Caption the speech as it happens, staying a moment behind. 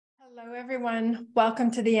Hello, everyone.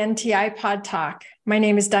 Welcome to the NTI Pod Talk. My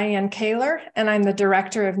name is Diane Kaler, and I'm the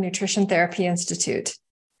Director of Nutrition Therapy Institute.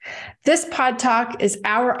 This Pod Talk is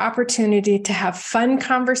our opportunity to have fun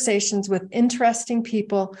conversations with interesting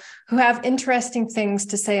people who have interesting things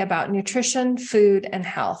to say about nutrition, food, and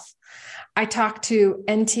health. I talk to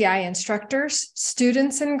NTI instructors,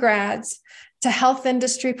 students and grads, to health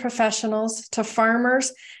industry professionals, to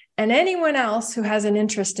farmers, and anyone else who has an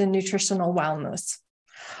interest in nutritional wellness.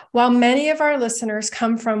 While many of our listeners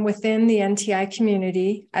come from within the NTI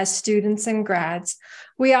community as students and grads,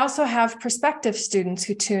 we also have prospective students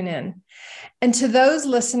who tune in. And to those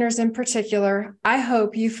listeners in particular, I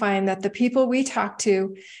hope you find that the people we talk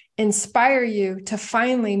to inspire you to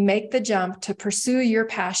finally make the jump to pursue your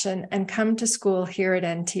passion and come to school here at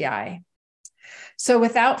NTI. So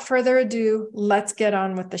without further ado, let's get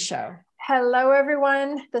on with the show. Hello,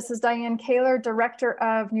 everyone. This is Diane Kaler, Director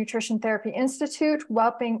of Nutrition Therapy Institute,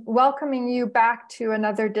 welcoming you back to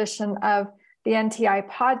another edition of the NTI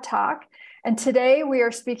Pod Talk. And today we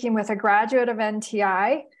are speaking with a graduate of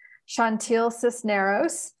NTI, Shantiel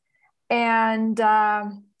Sisneros. And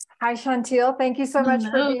hi, Shantiel. Thank you so much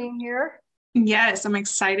for being here. Yes, I'm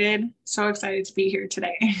excited. So excited to be here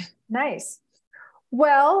today. Nice.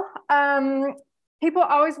 Well, people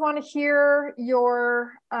always want to hear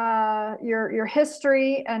your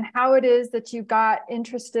history and how it is that you got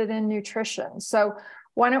interested in nutrition. So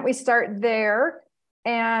why don't we start there,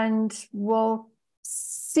 and we'll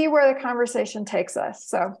see where the conversation takes us.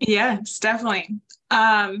 So yes, definitely.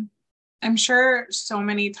 I'm sure so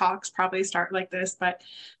many talks probably start like this, but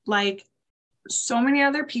like so many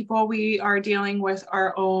other people, we are dealing with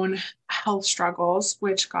our own health struggles,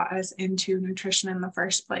 which got us into nutrition in the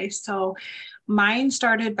first place. So mine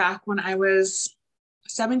started back when I was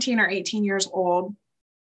 17 or 18 years old.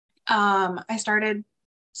 I started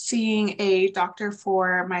seeing a doctor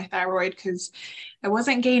for my thyroid because I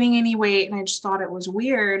wasn't gaining any weight and I just thought it was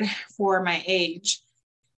weird for my age.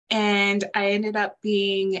 And I ended up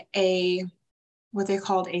being what they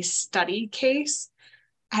called a study case.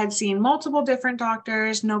 I had seen multiple different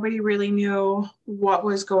doctors. Nobody really knew what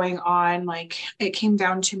was going on. Like, it came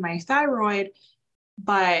down to my thyroid,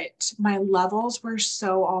 but my levels were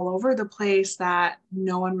so all over the place that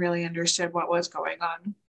no one really understood what was going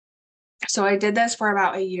on. So I did this for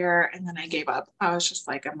about a year and then I gave up. I was just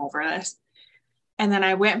like, I'm over this. And then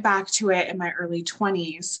I went back to it in my early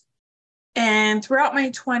 20s. And throughout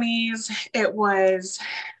my 20s, it was,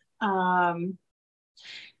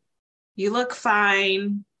 you look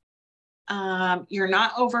fine, you're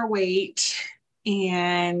not overweight,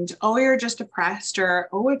 and oh, you're just depressed, or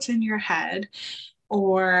oh, it's in your head,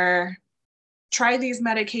 or try these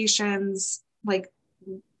medications. Like,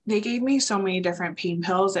 they gave me so many different pain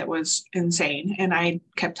pills, it was insane. And I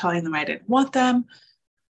kept telling them I didn't want them,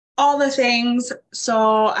 all the things.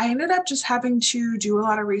 So I ended up just having to do a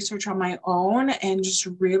lot of research on my own and just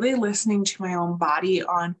really listening to my own body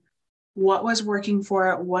on what was working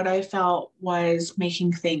for it, what I felt was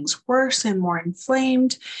making things worse and more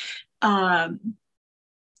inflamed. And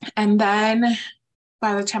then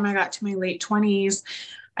by the time I got to my late 20s,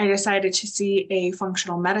 I decided to see a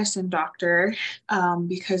functional medicine doctor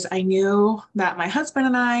because I knew that my husband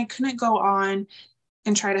and I couldn't go on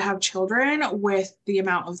and try to have children with the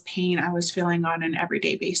amount of pain I was feeling on an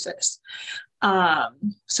everyday basis.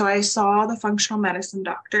 So I saw the functional medicine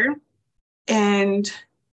doctor and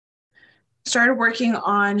started working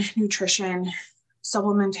on nutrition,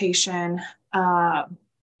 supplementation,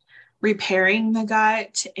 repairing the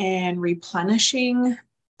gut and replenishing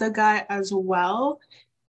the gut as well.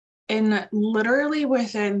 And literally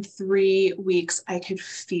within 3 weeks, I could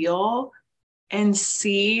feel and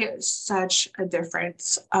see such a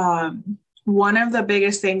difference. One of the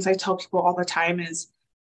biggest things I tell people all the time is,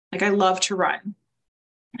 like, I love to run.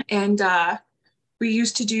 And we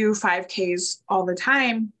used to do 5Ks all the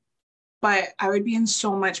time, but I would be in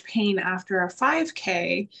so much pain after a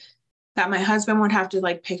 5K that my husband would have to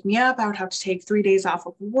like pick me up. I would have to take 3 days off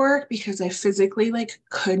of work because I physically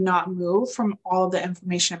could not move from all of the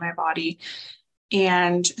inflammation in my body.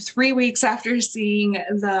 And 3 weeks after seeing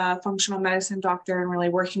the functional medicine doctor and really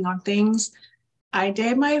working on things, I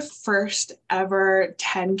did my first ever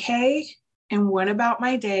 10K and went about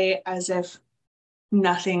my day as if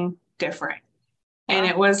nothing different. Wow. And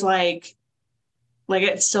it was like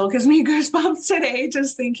it still gives me goosebumps today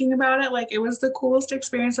just thinking about it. Like, it was the coolest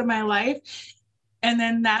experience of my life. And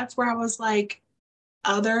then that's where I was like,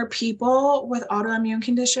 other people with autoimmune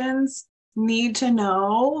conditions need to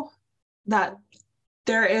know that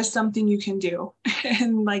there is something you can do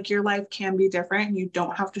and your life can be different and you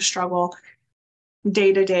don't have to struggle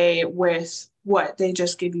day to day with what they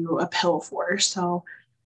just give you a pill for. So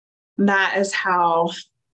that is how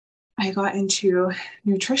I got into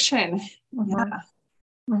nutrition. Mm-hmm. Yeah.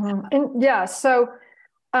 Mm-hmm. And yeah. So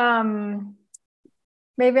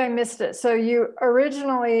maybe I missed it. So you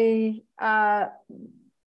originally,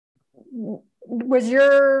 was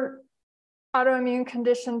your autoimmune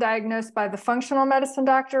condition diagnosed by the functional medicine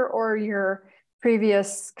doctor or your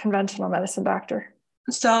previous conventional medicine doctor?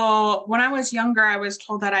 So when I was younger, I was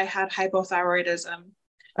told that I had hypothyroidism.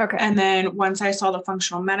 Okay. And then once I saw the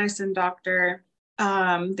functional medicine doctor,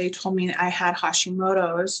 they told me I had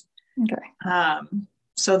Hashimoto's. Okay.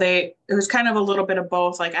 So it was kind of a little bit of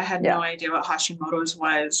both. Like I had Yeah. no idea what Hashimoto's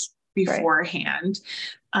was beforehand.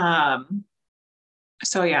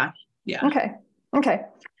 So yeah. Okay.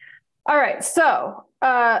 All right. So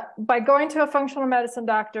by going to a functional medicine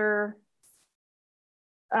doctor,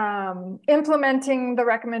 implementing the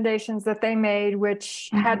recommendations that they made, which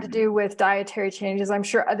had to do with dietary changes, I'm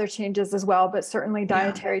sure other changes as well, but certainly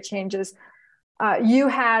dietary changes, you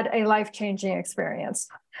had a life-changing experience.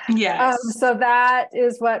 Yes. So that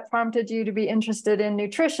is what prompted you to be interested in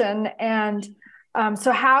nutrition. And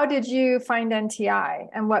so how did you find NTI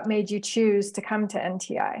and what made you choose to come to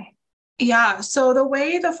NTI? Yeah. So the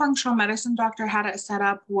way the functional medicine doctor had it set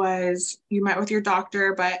up was you met with your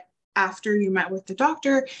doctor, but after you met with the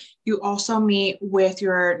doctor, you also meet with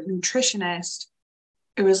your nutritionist.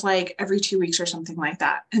 It was like every 2 weeks or something like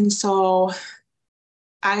that. And so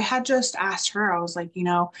I had just asked her, I was like,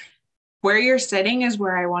 where you're sitting is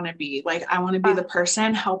where I want to be. Like, I want to be the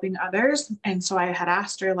person helping others. And so I had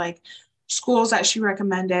asked her, like, schools that she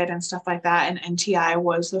recommended and stuff like that. And NTI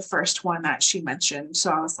was the first one that she mentioned.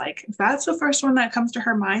 So I was like, if that's the first one that comes to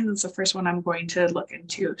her mind, that's the first one I'm going to look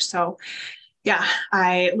into. So yeah,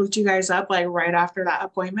 I looked you guys up like right after that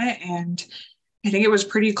appointment. And I think it was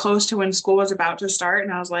pretty close to when school was about to start.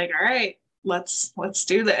 And I was like, all right, let's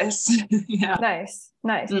do this. Yeah. Nice.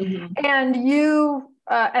 And you,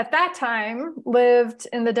 at that time, lived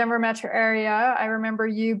in the Denver metro area. I remember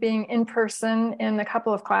you being in person in a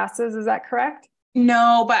couple of classes. Is that correct?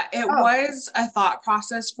 No, but it was a thought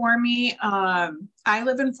process for me. I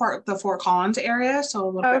live in the Fort Collins area, so a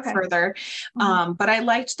little bit further. But I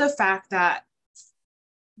liked the fact that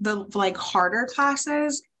the like harder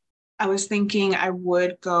classes, I was thinking I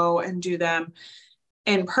would go and do them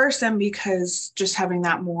in person because just having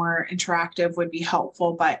that more interactive would be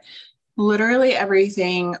helpful. But literally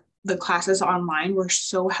everything, the classes online were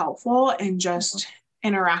so helpful and just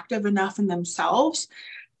interactive enough in themselves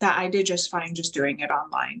that I did just fine just doing it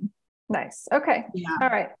online. Nice. Okay. Yeah. All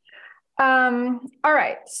right. All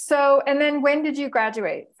right. So, and then when did you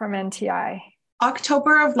graduate from NTI?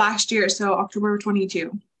 October of last year. So October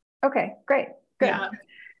 22. Okay, great. Good. Yeah.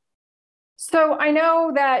 So I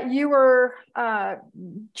know that you were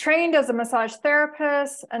trained as a massage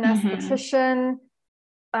therapist, an esthetician,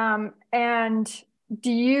 and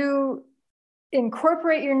do you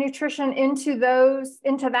incorporate your nutrition into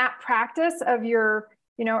that practice of your,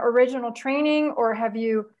 original training, or have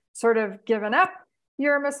you sort of given up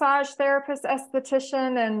your massage therapist,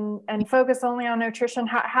 esthetician, and focus only on nutrition?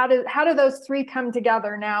 How do those three come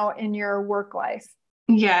together now in your work life?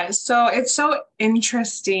 Yeah, so it's so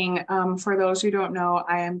interesting. For those who don't know,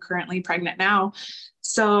 I am currently pregnant now.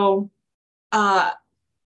 So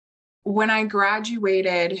when I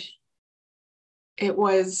graduated, I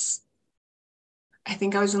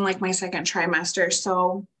think I was in like my second trimester.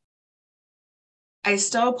 So I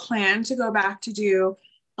still plan to go back to do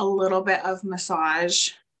a little bit of massage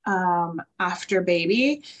after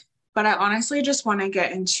baby, but I honestly just want to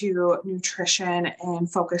get into nutrition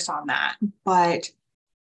and focus on that. But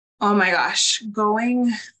oh my gosh,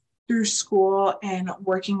 going through school and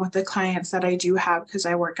working with the clients that I do have, because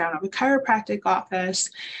I work out of a chiropractic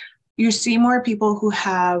office, you see more people who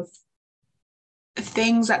have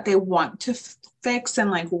things that they want to fix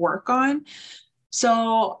and like work on.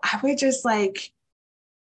 So I would just like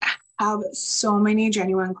have so many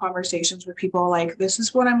genuine conversations with people like, this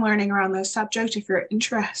is what I'm learning around this subject. If you're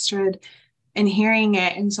interested in hearing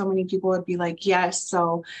it, and so many people would be like, yes.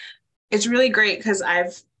 So it's really great because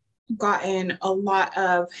I've gotten a lot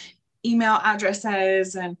of email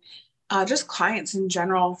addresses and just clients in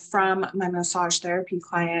general from my massage therapy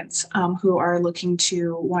clients who are looking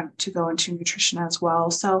to want to go into nutrition as well.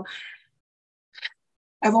 So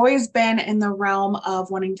I've always been in the realm of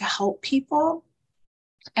wanting to help people.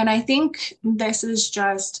 And I think this is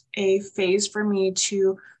just a phase for me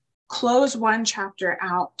to close one chapter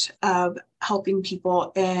out of helping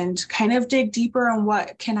people and kind of dig deeper on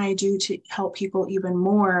what can I do to help people even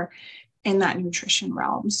more in that nutrition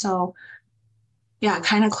realm. So yeah,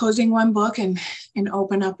 kind of closing one book and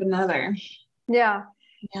open up another. Yeah.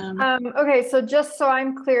 Yeah. Okay. So just so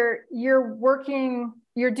I'm clear, you're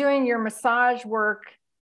doing your massage work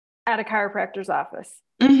at a chiropractor's office.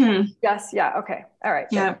 Mm-hmm. Yes. Yeah. Okay. All right.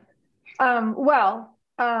 Yeah.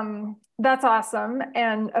 Good. That's awesome.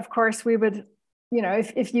 And of course we would,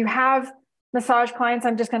 if you have massage clients,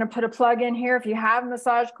 I'm just going to put a plug in here. If you have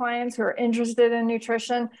massage clients who are interested in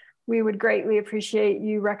nutrition, we would greatly appreciate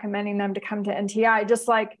you recommending them to come to NTI, just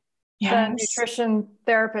like the Yes. nutrition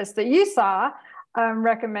therapist that you saw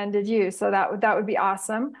recommended you. So that would be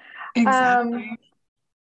awesome. Exactly.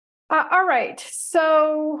 All right.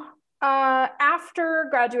 So after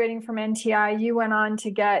graduating from NTI, you went on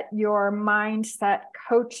to get your mindset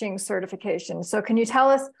coaching certification. So can you tell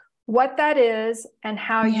us what that is and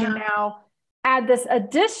how you now add this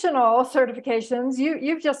additional certifications?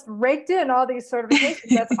 You've just raked in all these certifications.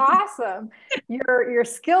 That's awesome. Your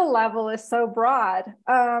skill level is so broad.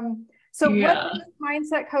 So what is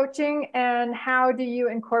mindset coaching, and how do you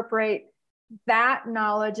incorporate that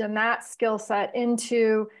knowledge and that skill set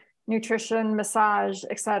into nutrition, massage,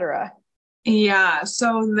 etc.? Yeah,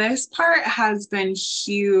 so this part has been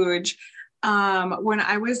huge. When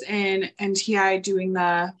I was in NTI doing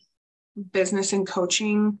the business and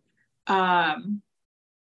coaching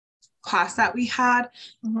class that we had,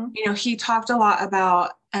 he talked a lot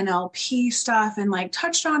about NLP stuff and like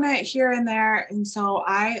touched on it here and there. And so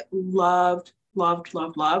I loved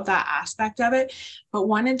that aspect of it, but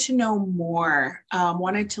wanted to know more,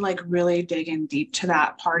 wanted to like really dig in deep to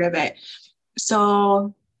that part of it.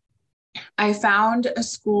 So I found a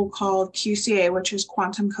school called QCA, which is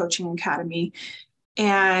Quantum Coaching Academy,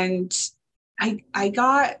 and I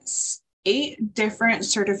got 8 different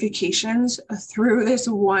certifications through this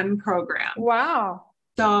one program. Wow.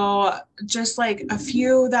 So just like a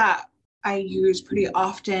few that I use pretty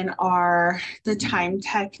often are the time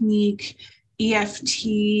technique,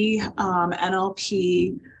 EFT,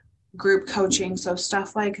 NLP, group coaching, so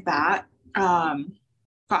stuff like that.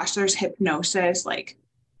 There's hypnosis, like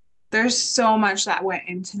there's so much that went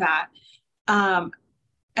into that. And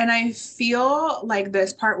I feel like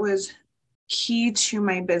this part was key to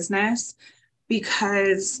my business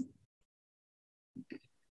because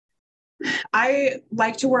I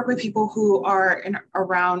like to work with people who are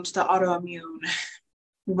around the autoimmune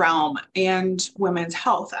realm and women's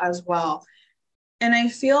health as well. And I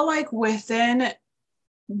feel like within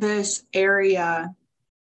this area,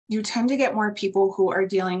 you tend to get more people who are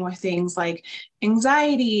dealing with things like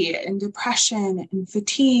anxiety and depression and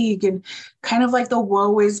fatigue and kind of like the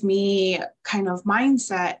woe is me kind of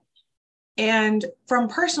mindset. And from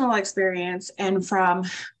personal experience and from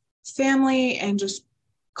family and just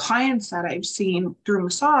clients that I've seen through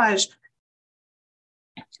massage,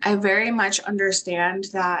 I very much understand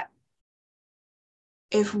that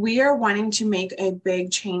if we are wanting to make a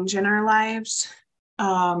big change in our lives,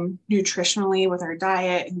 nutritionally with our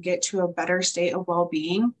diet and get to a better state of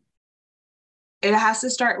well-being, it has to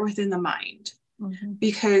start within the mind.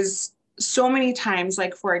 Because so many times,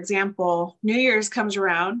 like for example, New Year's comes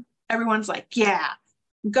around, everyone's like, yeah,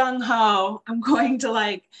 gung-ho, I'm going to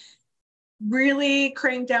like really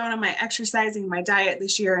crank down on my exercising, my diet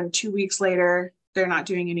this year, and 2 weeks later they're not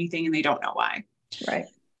doing anything and they don't know why. Right.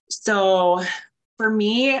 So for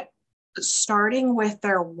me, starting with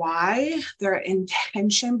their why, their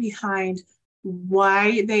intention behind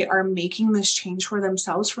why they are making this change for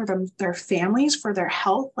themselves, for their families, for their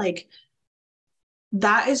health, like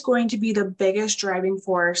that is going to be the biggest driving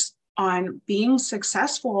force on being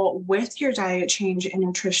successful with your diet change and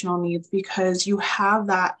nutritional needs, because you have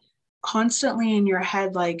that constantly in your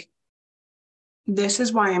head, like, this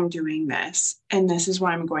is why I'm doing this, and this is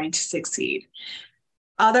why I'm going to succeed.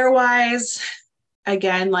 Otherwise,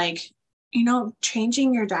 again, like,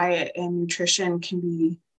 changing your diet and nutrition can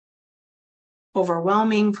be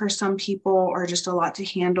overwhelming for some people or just a lot to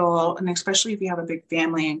handle. And especially if you have a big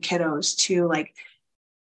family and kiddos too, like,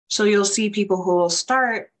 so you'll see people who will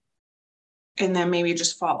start and then maybe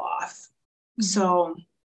just fall off. So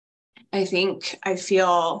I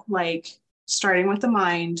feel like starting with the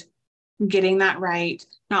mind, getting that right,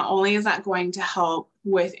 not only is that going to help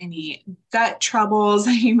with any gut troubles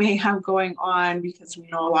that you may have going on, because we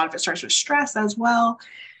know a lot of it starts with stress as well,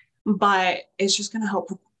 but it's just going to help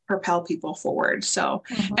propel people forward. So,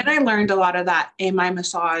 and I learned a lot of that in my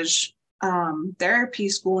massage therapy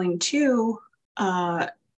schooling too. You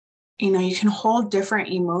can hold different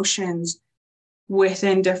emotions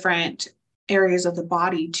within different areas of the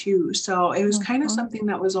body too. So it was kind of something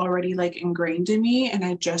that was already like ingrained in me, and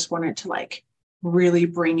I just wanted to like really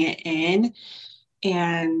bring it in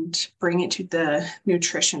and bring it to the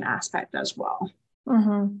nutrition aspect as well.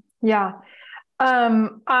 Yeah.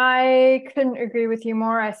 I couldn't agree with you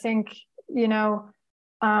more. I think,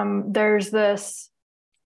 there's this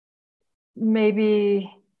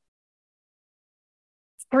maybe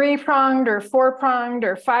three-pronged or four-pronged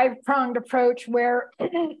or five-pronged approach where,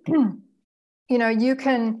 you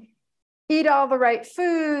can eat all the right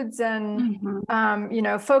foods and,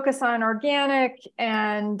 focus on organic,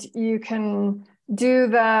 and you can do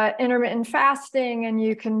the intermittent fasting, and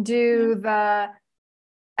you can do the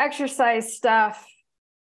exercise stuff,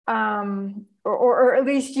 or at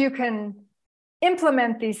least you can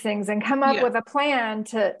implement these things and come up with a plan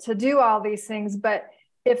to do all these things. But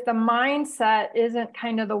if the mindset isn't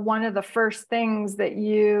kind of one of the first things that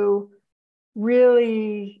you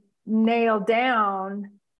really nail down,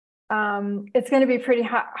 it's going to be pretty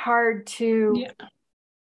hard to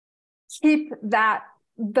keep those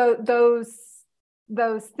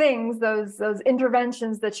things, those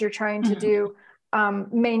interventions that you're trying to do,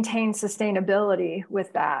 maintain sustainability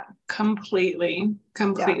with that. Completely.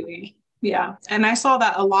 Yeah. And I saw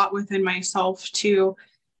that a lot within myself too.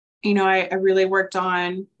 I really worked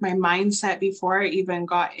on my mindset before I even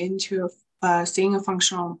got into seeing a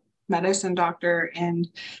functional medicine doctor. And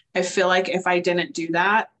I feel like if I didn't do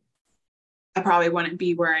that, I probably wouldn't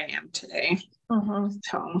be where I am today.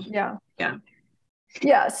 So,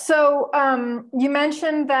 yeah. So you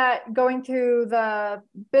mentioned that going through the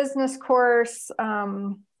business course,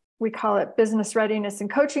 we call it Business Readiness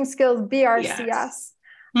and Coaching Skills, BRCS,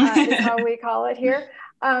 is how we call it here.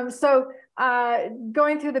 So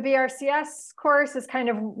going through the BRCS course is kind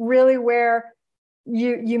of really where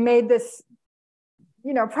you made this,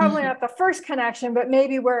 probably not the first connection, but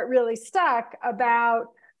maybe where it really stuck about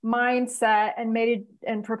mindset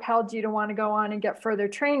and propelled you to want to go on and get further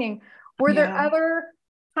training. Were there other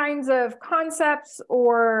kinds of concepts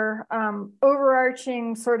or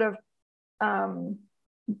overarching sort of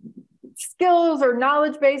skills or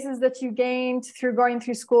knowledge bases that you gained through going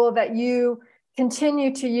through school that you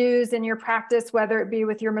continue to use in your practice, whether it be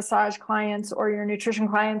with your massage clients or your nutrition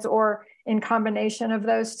clients, or in combination of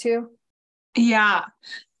those two? Yeah.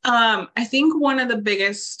 I think one of the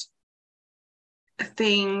biggest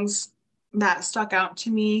things that stuck out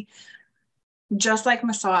to me, just like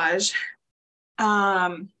massage,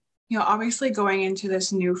 obviously going into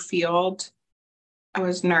this new field, I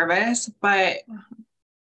was nervous, but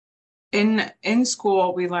in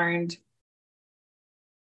school, we learned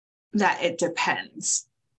that it depends.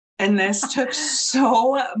 And this took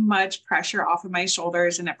so much pressure off of my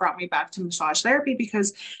shoulders, and it brought me back to massage therapy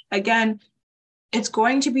because, again, it's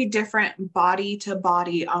going to be different body to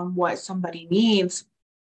body on what somebody needs.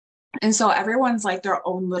 And so everyone's like their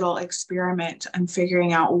own little experiment and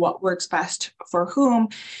figuring out what works best for whom.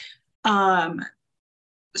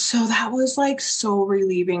 So that was like so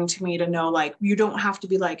relieving to me to know, like, you don't have to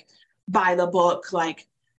be like by the book, like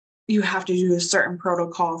you have to do a certain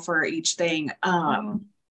protocol for each thing.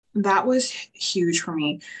 That was huge for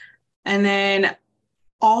me. And then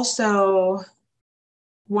also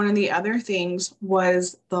one of the other things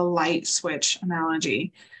was the light switch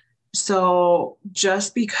analogy. So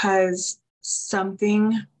just because some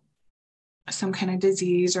kind of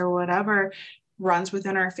disease or whatever runs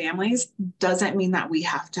within our families doesn't mean that we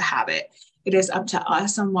have to have it. It is up to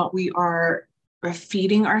us on what we are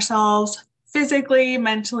feeding ourselves physically,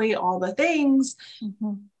 mentally, all the things.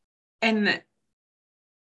 And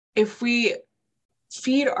if we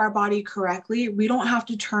feed our body correctly, we don't have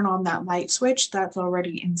to turn on that light switch that's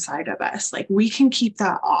already inside of us. Like, we can keep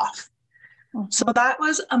that off. So that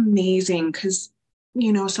was amazing because,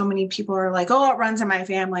 so many people are like, oh, it runs in my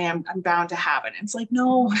family, I'm bound to have it. It's like,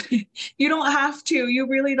 no, you don't have to. You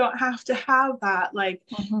really don't have to have that. Like,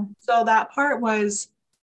 so that part was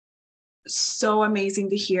so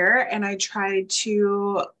amazing to hear. And I tried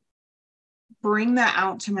to bring that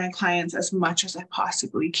out to my clients as much as I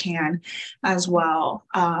possibly can as well.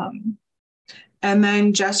 And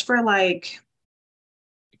then just for like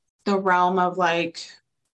the realm of like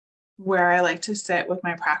where I like to sit with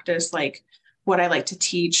my practice, like what I like to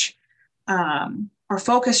teach, or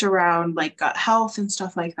focus around like gut health and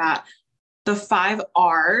stuff like that. The 5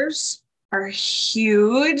 R's are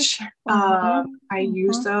huge. I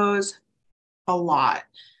use those a lot.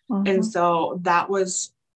 And so that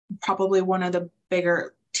was probably one of the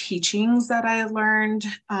bigger teachings that I learned,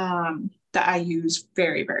 that I use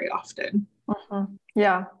very, very often.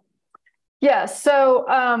 Yeah. So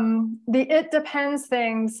the it depends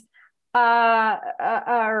things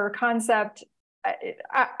or concept,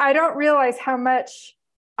 I don't realize how much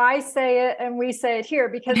I say it and we say it here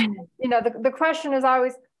because, the question is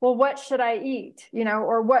always, well, what should I eat?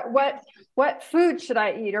 Or what food should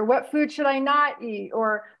I eat? Or what food should I not eat?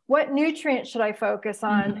 Or what nutrient should I focus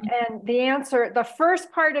on? Mm-hmm. And the answer, the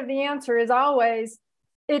first part of the answer is always,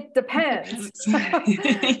 it depends. Right?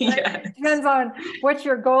 Yes. It depends on what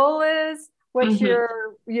your goal is, what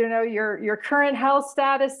Mm-hmm. your current health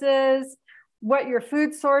status is, what your food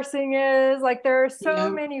sourcing is. Like there are so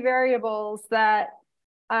many variables that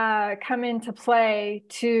come into play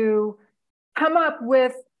to come up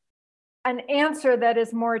with an answer that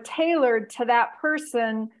is more tailored to that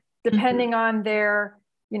person, depending on their,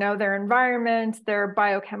 their environment, their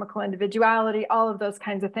biochemical individuality, all of those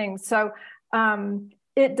kinds of things. So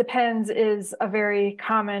it depends is a very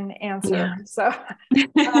common answer. Yeah. So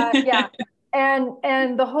yeah.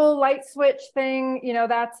 And the whole light switch thing,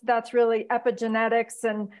 that's really epigenetics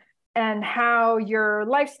and how your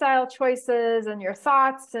lifestyle choices and your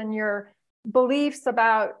thoughts and your beliefs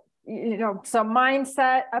about, so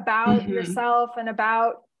mindset about yourself and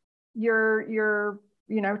about your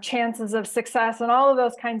chances of success and all of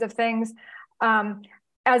those kinds of things,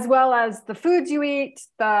 as well as the foods you eat,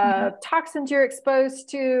 the toxins you're exposed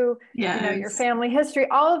to, your family history,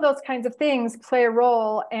 all of those kinds of things play a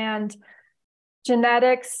role. And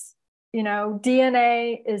genetics,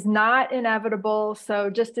 DNA is not inevitable. So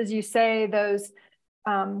just as you say, those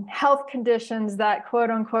health conditions that quote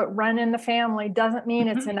unquote run in the family doesn't mean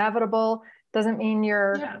it's inevitable, doesn't mean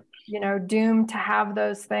you're doomed to have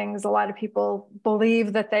those things. A lot of people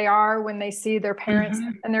believe that they are when they see their parents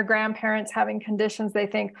and their grandparents having conditions. They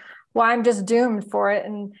think, well, I'm just doomed for it,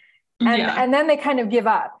 and then they kind of give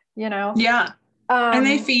up, and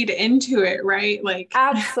they feed into it, right? Like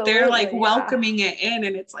absolutely, they're like welcoming it in,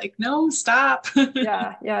 and it's like, no, stop.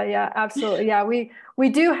 Absolutely. Yeah, we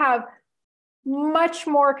do have much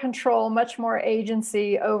more control, much more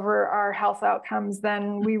agency over our health outcomes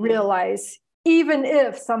than we realize, even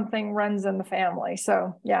if something runs in the family.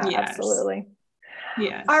 So absolutely.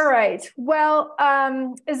 Yes. All right. Well,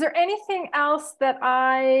 is there anything else that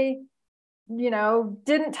I,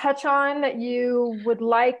 didn't touch on that you would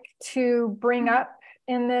like to bring up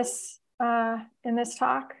in this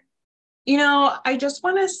talk? I just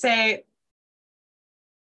want to say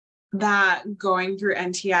that going through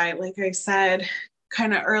NTI, like I said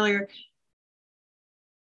kind of earlier,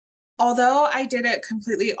 although I did it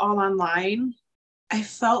completely all online, I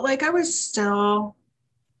felt like I was still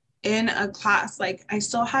in a class. Like I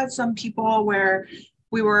still had some people where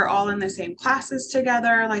we were all in the same classes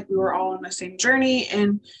together, like we were all on the same journey,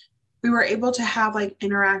 and we were able to have like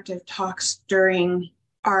interactive talks during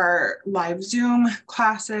our live Zoom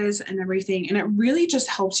classes and everything. And it really just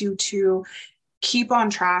helps you to keep on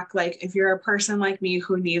track. Like if you're a person like me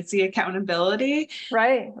who needs the accountability,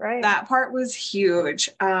 right, that part was huge.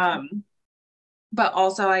 But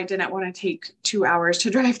also I didn't want to take 2 hours to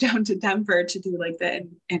drive down to Denver to do like the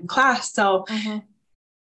in class. So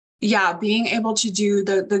being able to do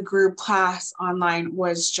the group class online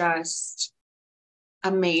was just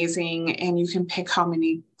amazing. And you can pick how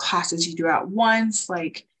many classes you do at once.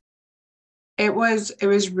 Like it was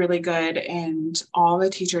really good. And all the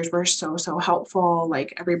teachers were so helpful.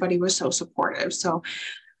 Like everybody was so supportive. So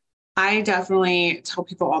I definitely tell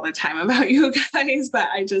people all the time about you guys, but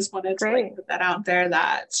I just wanted to like put that out there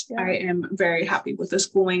that I am very happy with the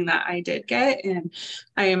schooling that I did get. And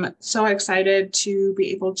I am so excited to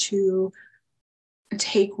be able to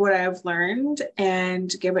take what I've learned and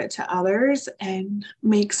give it to others and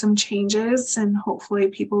make some changes. And hopefully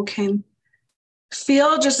people can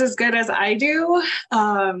feel just as good as I do,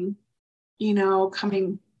 coming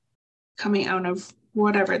out of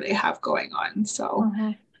whatever they have going on. So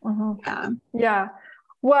yeah.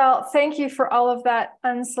 Well, thank you for all of that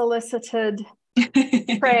unsolicited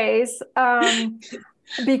praise.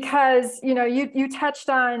 Because, you touched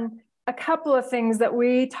on a couple of things that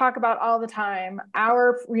we talk about all the time.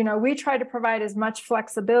 We try to provide as much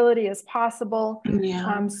flexibility as possible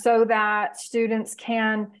so that students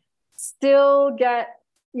can still get,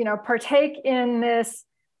 partake in this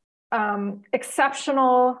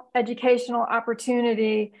exceptional educational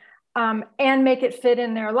opportunity and make it fit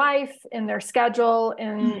in their life, in their schedule,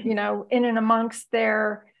 in and amongst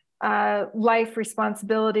their life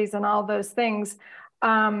responsibilities and all those things.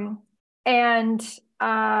 And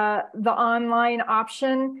the online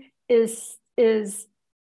option is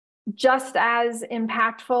just as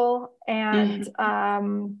impactful and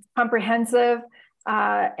comprehensive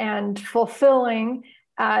and fulfilling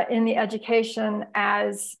in the education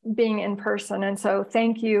as being in person. And so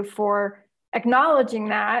thank you for acknowledging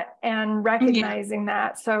that and recognizing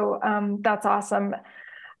that. So that's awesome.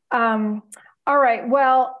 All right.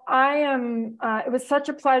 Well, it was such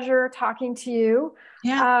a pleasure talking to you.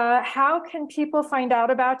 How can people find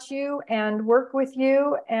out about you and work with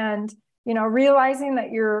you and realizing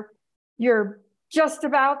that you're just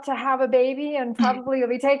about to have a baby and probably you'll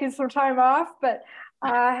be taking some time off, but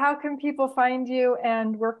how can people find you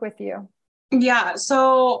and work with you? Yeah,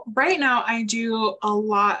 so right now I do a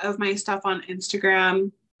lot of my stuff on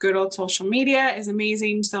Instagram. Good old social media is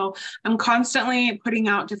amazing. So I'm constantly putting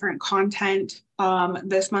out different content.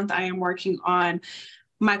 This month I am working on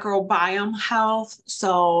microbiome health.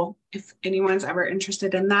 So if anyone's ever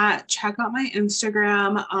interested in that, check out my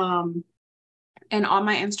Instagram. And on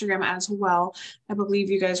my Instagram as well, I believe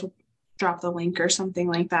you guys will drop the link or something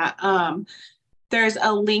like that. There's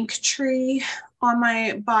a link tree on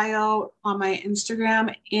my bio, on my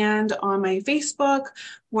Instagram, and on my Facebook,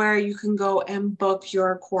 where you can go and book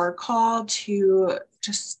your core call to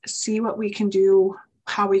just see what we can do,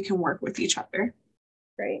 how we can work with each other.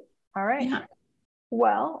 Great. All right. Yeah.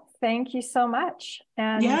 Well, thank you so much.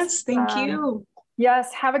 And yes, thank you.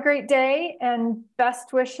 Yes, have a great day and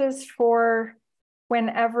best wishes for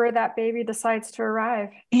whenever that baby decides to arrive.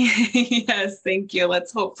 Yes, thank you.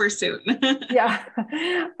 Let's hope for soon. Yeah.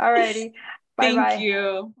 All righty. Bye-bye. Thank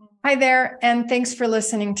you. Hi there, and thanks for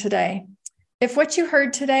listening today. If what you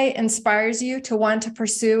heard today inspires you to want to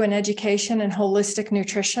pursue an education in holistic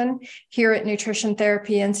nutrition here at Nutrition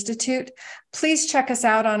Therapy Institute, please check us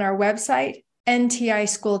out on our website,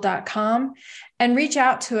 ntischool.com, and reach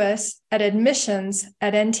out to us at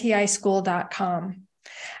admissions@ntischool.com.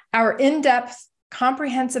 Our in-depth,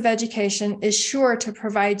 comprehensive education is sure to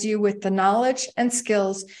provide you with the knowledge and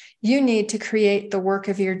skills you need to create the work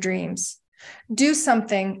of your dreams. Do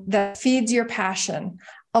something that feeds your passion,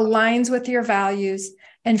 aligns with your values,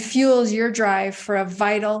 and fuels your drive for a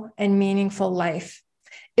vital and meaningful life.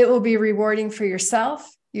 It will be rewarding for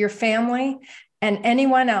yourself, your family, and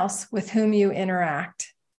anyone else with whom you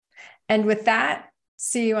interact. And with that,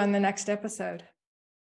 see you on the next episode.